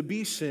to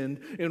be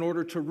sinned in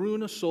order to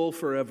ruin a soul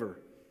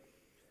forever.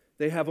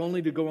 They have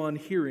only to go on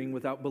hearing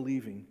without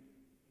believing,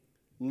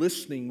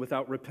 listening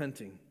without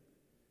repenting,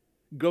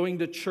 going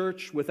to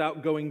church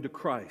without going to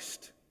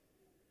Christ,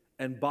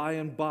 and by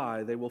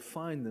they will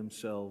find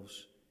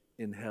themselves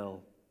in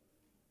hell."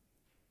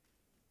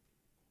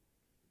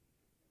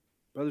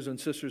 Brothers and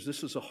sisters,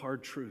 this is a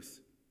hard truth.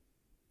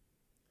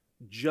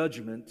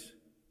 Judgment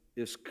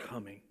is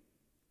coming.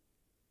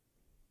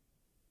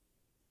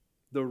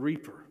 The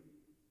reaper,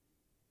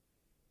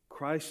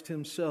 Christ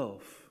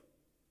himself,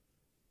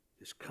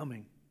 is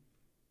coming.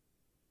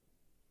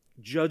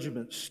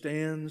 Judgment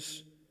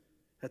stands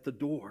at the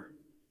door.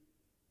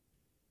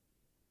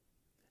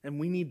 And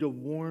we need to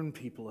warn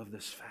people of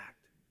this fact.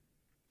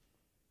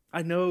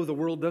 I know the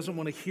world doesn't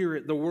want to hear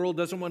it. The world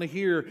doesn't want to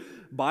hear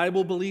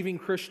Bible-believing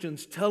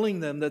Christians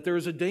telling them that there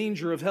is a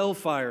danger of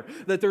hellfire,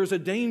 that there is a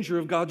danger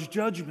of God's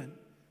judgment.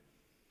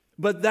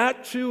 But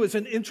that too is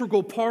an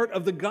integral part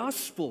of the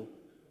gospel.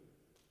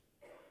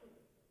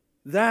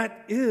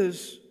 That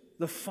is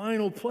the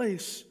final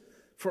place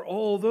for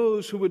all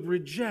those who would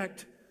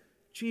reject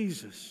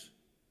Jesus.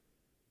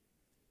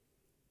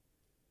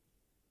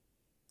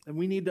 And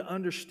we need to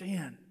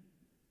understand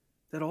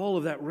that all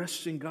of that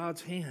rests in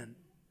God's hand.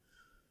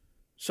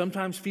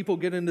 Sometimes people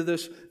get into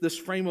this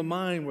frame of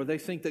mind where they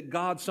think that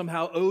God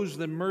somehow owes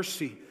them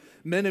mercy.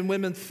 Men and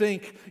women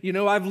think,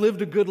 I've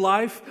lived a good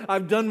life.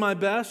 I've done my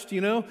best.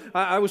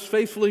 I was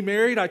faithfully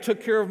married. I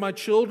took care of my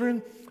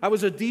children. I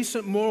was a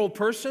decent moral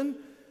person.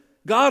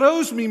 God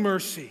owes me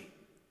mercy.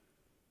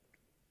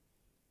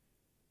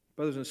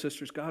 Brothers and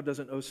sisters, God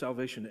doesn't owe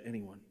salvation to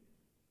anyone.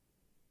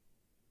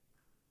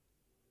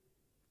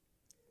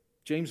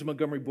 James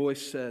Montgomery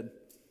Boyce said,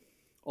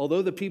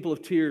 "Although the people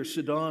of Tyre,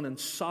 Sidon, and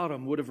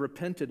Sodom would have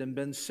repented and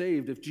been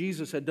saved if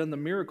Jesus had done the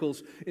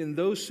miracles in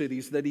those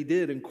cities that he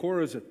did in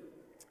Chorazin,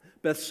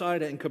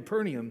 Bethsaida, and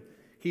Capernaum,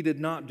 he did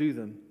not do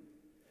them.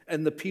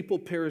 And the people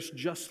perished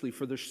justly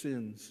for their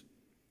sins.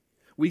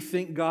 We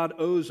think God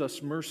owes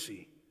us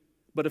mercy,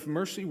 but if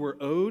mercy were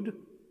owed,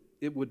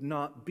 it would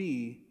not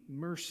be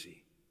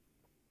mercy.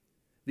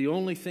 The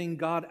only thing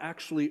God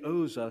actually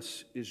owes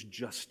us is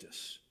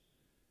justice.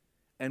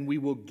 And we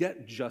will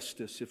get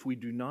justice if we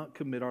do not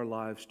commit our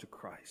lives to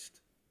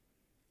Christ.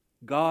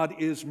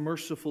 God is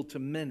merciful to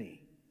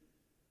many,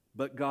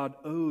 but God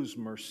owes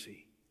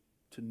mercy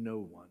to no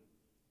one."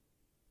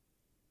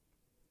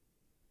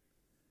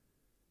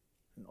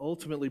 And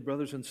ultimately,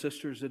 brothers and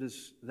sisters, it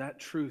is that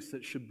truth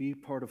that should be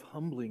part of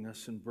humbling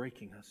us and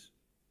breaking us.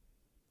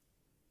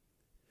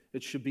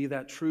 It should be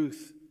that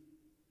truth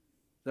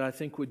that I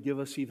think would give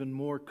us even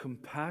more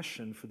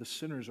compassion for the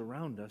sinners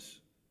around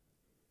us.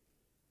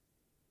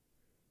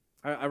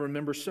 I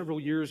remember several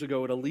years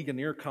ago at a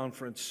Ligonier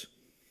conference,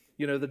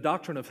 the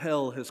doctrine of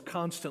hell has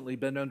constantly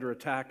been under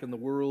attack in the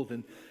world.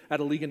 And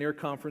at a Ligonier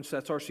conference,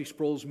 that's R.C.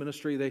 Sproul's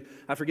ministry,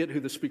 I forget who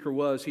the speaker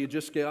was. He had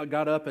just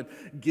got up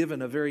and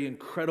given a very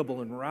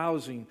incredible and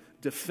rousing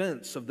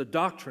defense of the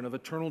doctrine of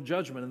eternal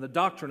judgment and the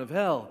doctrine of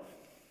hell.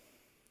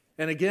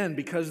 And again,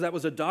 because that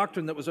was a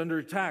doctrine that was under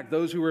attack,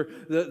 those who were,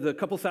 the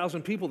couple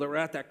thousand people that were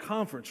at that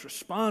conference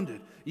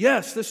responded,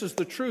 "Yes, this is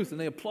the truth,"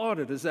 and they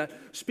applauded as that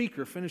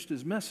speaker finished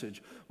his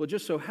message. Well, it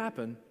just so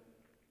happened,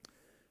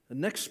 the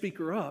next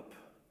speaker up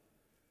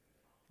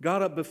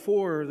got up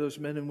before those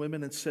men and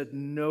women and said,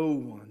 no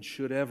one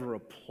should ever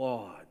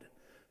applaud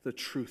the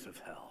truth of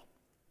hell.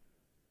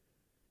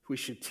 We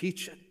should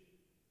teach it.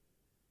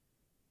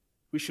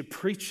 We should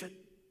preach it.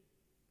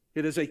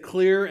 It is a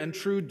clear and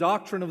true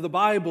doctrine of the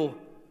Bible,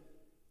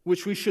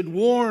 which we should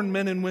warn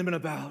men and women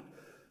about.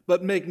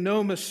 But make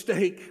no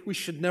mistake, we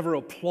should never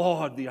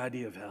applaud the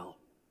idea of hell.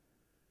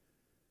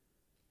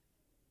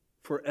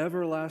 For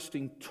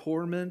everlasting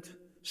torment,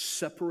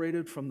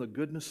 separated from the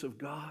goodness of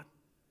God,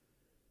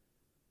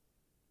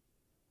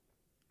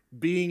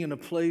 being in a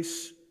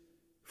place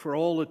for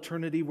all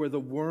eternity where the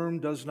worm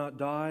does not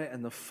die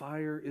and the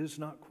fire is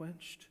not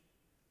quenched,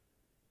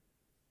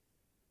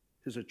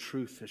 is a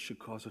truth that should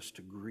cause us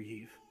to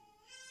grieve.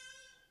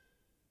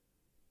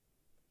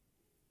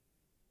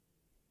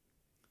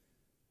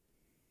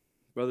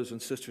 Brothers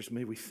and sisters,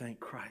 may we thank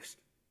Christ.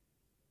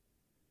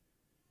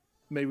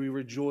 May we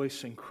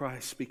rejoice in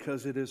Christ,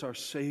 because it is our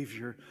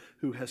Savior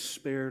who has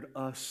spared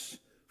us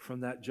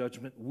from that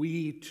judgment.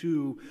 We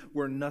too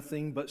were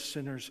nothing but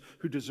sinners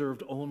who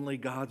deserved only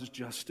God's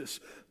justice,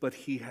 but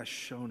He has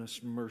shown us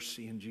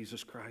mercy in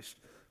Jesus Christ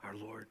our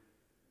Lord.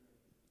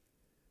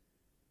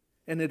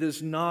 And it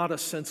is not a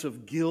sense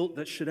of guilt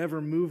that should ever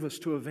move us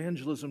to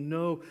evangelism.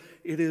 No,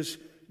 it is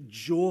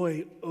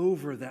joy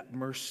over that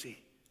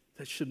mercy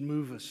that should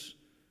move us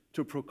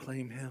to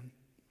proclaim Him.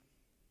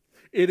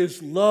 It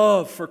is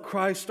love for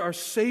Christ our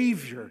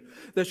Savior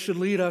that should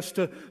lead us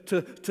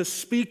to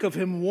speak of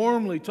Him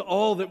warmly to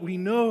all that we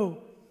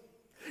know.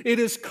 It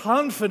is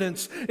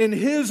confidence in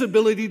His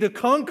ability to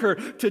conquer,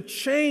 to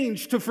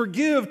change, to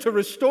forgive, to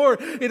restore.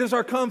 It is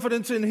our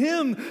confidence in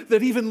Him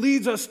that even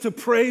leads us to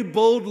pray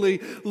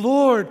boldly,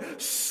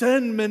 Lord,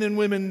 send men and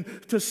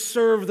women to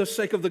serve the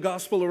sake of the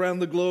gospel around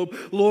the globe.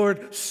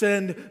 Lord,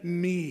 send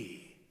me.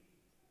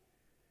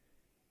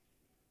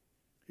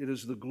 It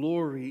is the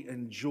glory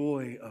and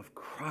joy of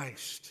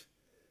Christ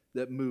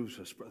that moves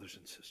us, brothers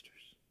and sisters.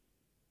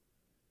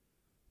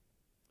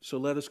 So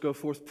let us go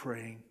forth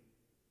praying.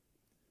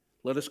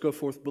 Let us go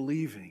forth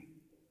believing.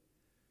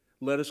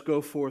 Let us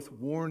go forth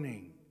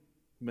warning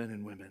men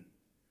and women,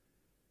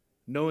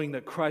 knowing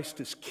that Christ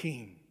is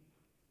King,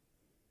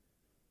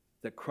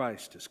 that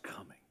Christ is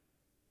coming.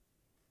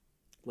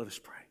 Let us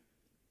pray.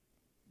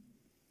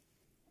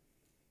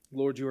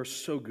 Lord, you are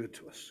so good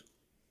to us.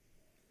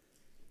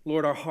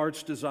 Lord, our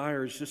heart's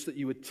desire is just that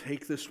you would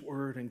take this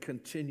word and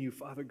continue,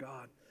 Father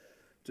God,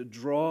 to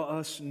draw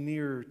us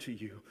nearer to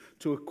you,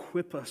 to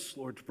equip us,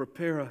 Lord, to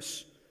prepare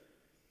us,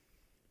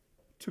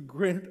 to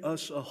grant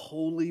us a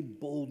holy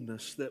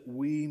boldness that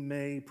we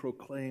may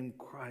proclaim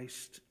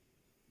Christ.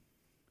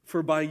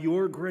 For by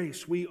your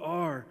grace we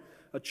are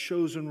a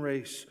chosen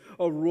race,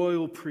 a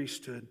royal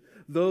priesthood,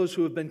 those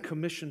who have been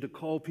commissioned to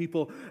call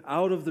people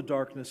out of the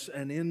darkness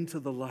and into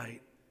the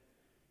light.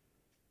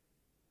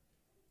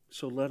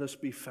 So let us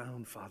be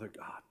found, Father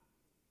God,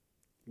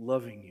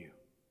 loving you,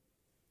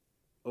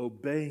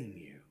 obeying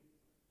you,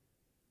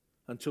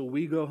 until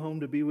we go home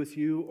to be with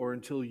you, or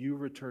until you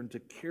return to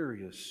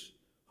carry us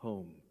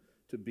home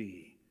to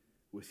be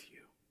with you.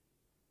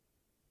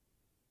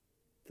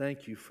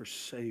 Thank you for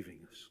saving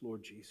us,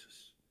 Lord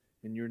Jesus.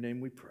 In your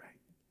name we pray.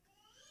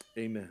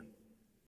 Amen.